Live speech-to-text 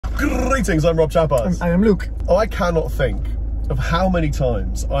Greetings, I'm Rob Chapman. I am Luke. I cannot think of how many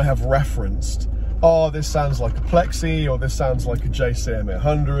times I have referenced, oh, this sounds like a Plexi, or this sounds like a JCM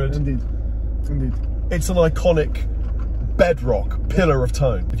 100. Indeed, indeed. It's an iconic bedrock pillar of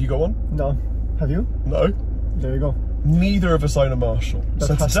tone. Have you got one? No. Have you? No. There you go. Neither of us own a Marshall. That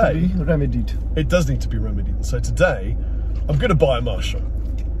so has today, to be remedied. it does need to be remedied. So today, I'm going to buy a Marshall.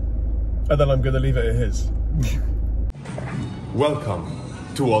 And then I'm going to leave it at his. Welcome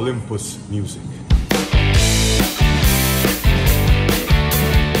to Olympus Music.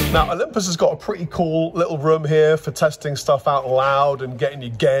 Now, Olympus has got a pretty cool little room here for testing stuff out loud and getting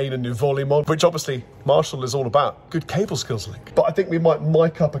your gain and your volume on, which obviously Marshall is all about. Good cable skills link. But I think we might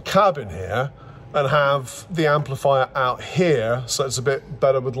mic up a cabin here and have the amplifier out here so it's a bit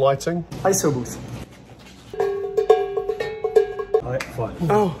better with lighting. ISO booth. Alright, fine.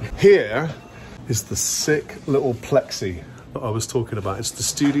 Oh, here is the sick little Plexi that I was talking about. It's the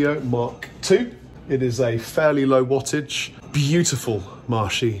Studio Mark II. It is a fairly low wattage, beautiful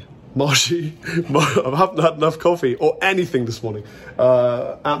Marshy. I haven't had enough coffee or anything this morning.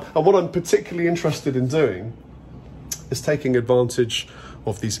 And what I'm particularly interested in doing is taking advantage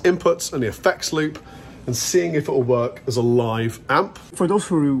of these inputs and the effects loop and seeing if it will work as a live amp. For those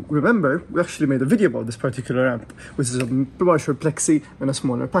who remember, we actually made a video about this particular amp, which is a larger Plexi and a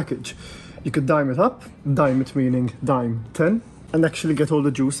smaller package. You could dime it up, dime it meaning dime 10, and actually get all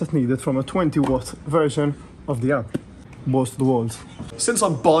the juice that's needed from a 20-watt version of the amp. Most of the walls. Since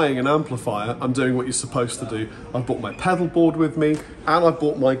I'm buying an amplifier, I'm doing what you're supposed to do. I've bought my pedal board with me, and I've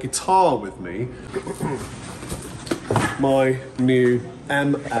bought my guitar with me. My new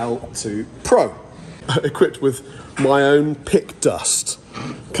ML2 Pro, equipped with my own pick dust,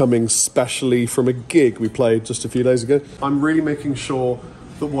 coming specially from a gig we played just a few days ago. I'm really making sure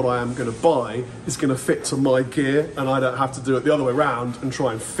that what I am going to buy is going to fit to my gear, and I don't have to do it the other way around and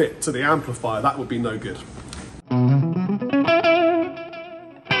try and fit to the amplifier. That would be no good.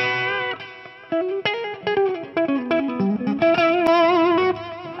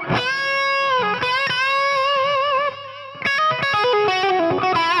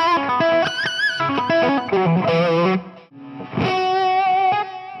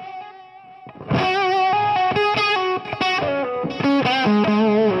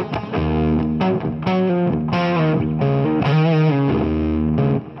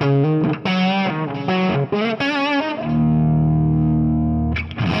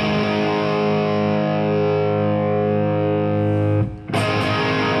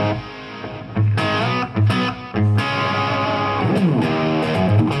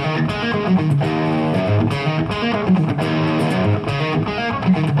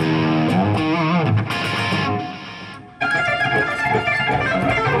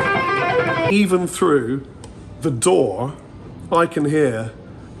 Even through the door, I can hear,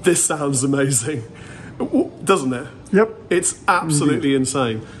 this sounds amazing, doesn't it? Yep. It's absolutely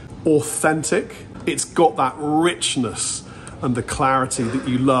insane. Authentic, it's got that richness and the clarity that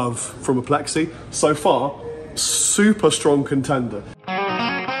you love from a Plexi. So far, super strong contender.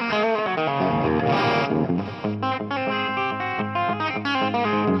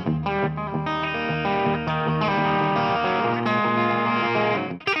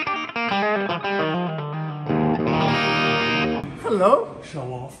 Hello? Show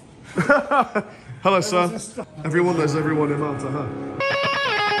off. Hello, sir. Everyone knows everyone in Malta, huh?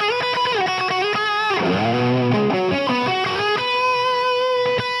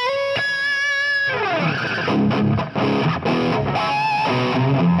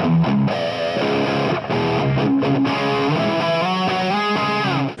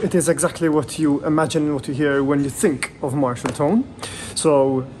 It is exactly what you imagine, what you hear when you think of Marshall tone.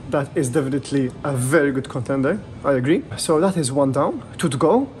 So that is definitely a very good contender, I agree. So that is one down, 2 to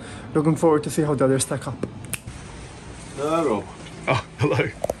go. Looking forward to see how the others stack up. Hello. Oh, hello.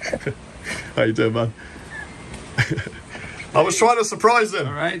 How you doing, man? I was trying to surprise him.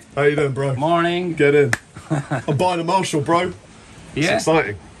 All right. How you doing, bro? Morning. Get in. I'm buying a Marshall, bro. Yeah. It's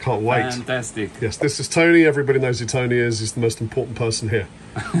exciting. Can't wait. Fantastic. Yes, this is Tony. Everybody knows who Tony is. He's the most important person here.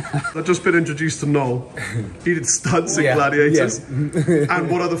 I've just been introduced to Noel. He did stunts in Gladiators. And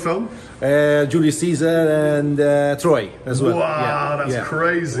what other film? Julius Caesar and Troy as well. Wow, that's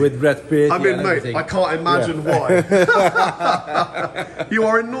crazy. With Brad Pitt. I mean, mate, everything. I can't imagine why. You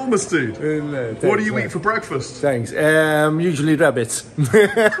are enormous, dude. Thanks, what do you eat for breakfast? Thanks. Usually rabbits.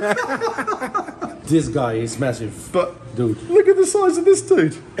 This guy is massive. But dude, look at the size of this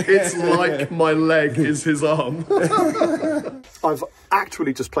dude. It's like my leg is his arm. I've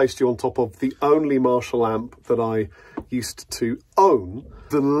actually just placed you on top of the only Marshall amp that I used to own,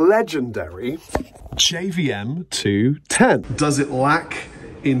 the legendary JVM 210. Does it lack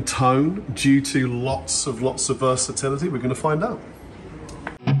in tone due to lots of versatility? We're going to find out.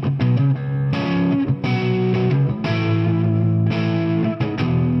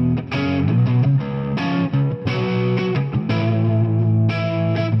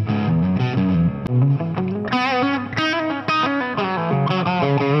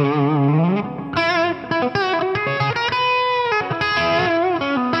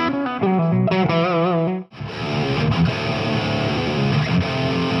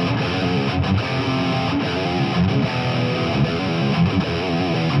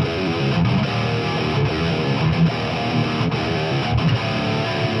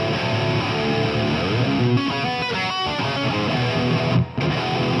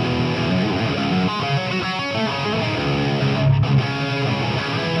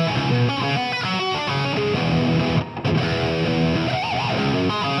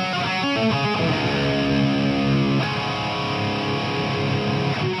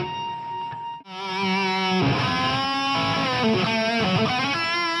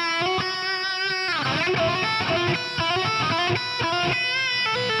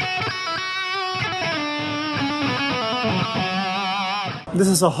 This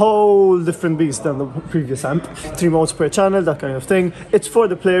is a whole different beast than the previous amp. 3 modes per channel, that kind of thing. It's for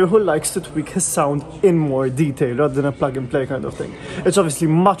the player who likes to tweak his sound in more detail rather than a plug and play kind of thing. It's obviously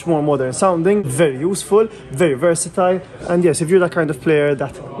much more modern sounding, very useful, very versatile. And yes, if you're that kind of player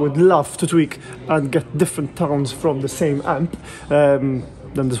that would love to tweak and get different tones from the same amp, then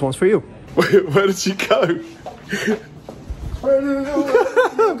this one's for you. Where did you go? Where do you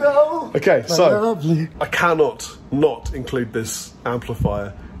go? Okay, so Lovely. I cannot not include this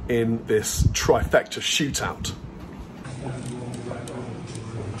amplifier in this trifecta shootout.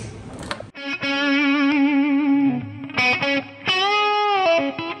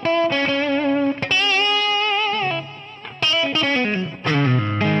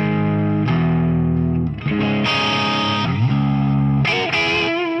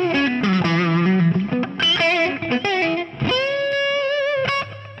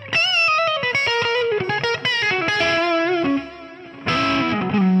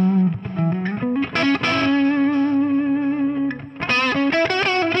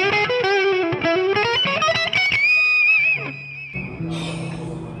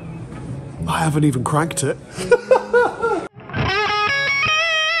 I haven't even cranked it.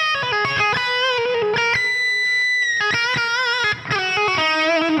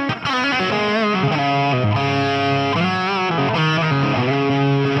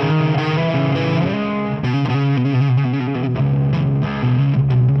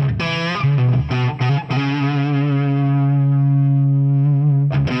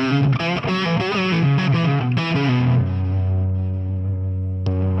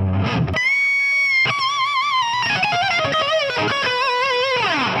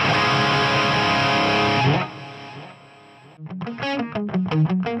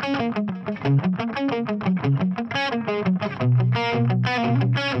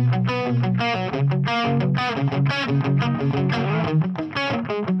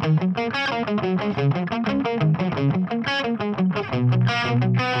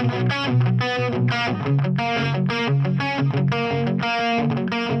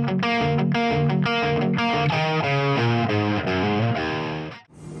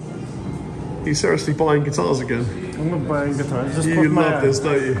 Are you seriously buying guitars again? I'm not buying guitars. Just You love this,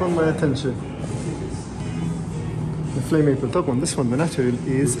 don't you? Caught my attention. The Flame Maple Thomann. This one, the natural,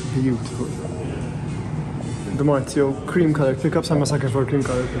 is beautiful. The Martio cream colored pickups. I'm a sucker for cream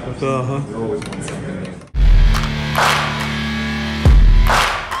colored pickups.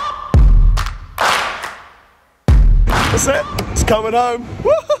 That's it. It's coming home.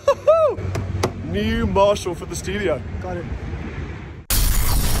 Woo-hoo-hoo-hoo. New Marshall for the studio. Got it.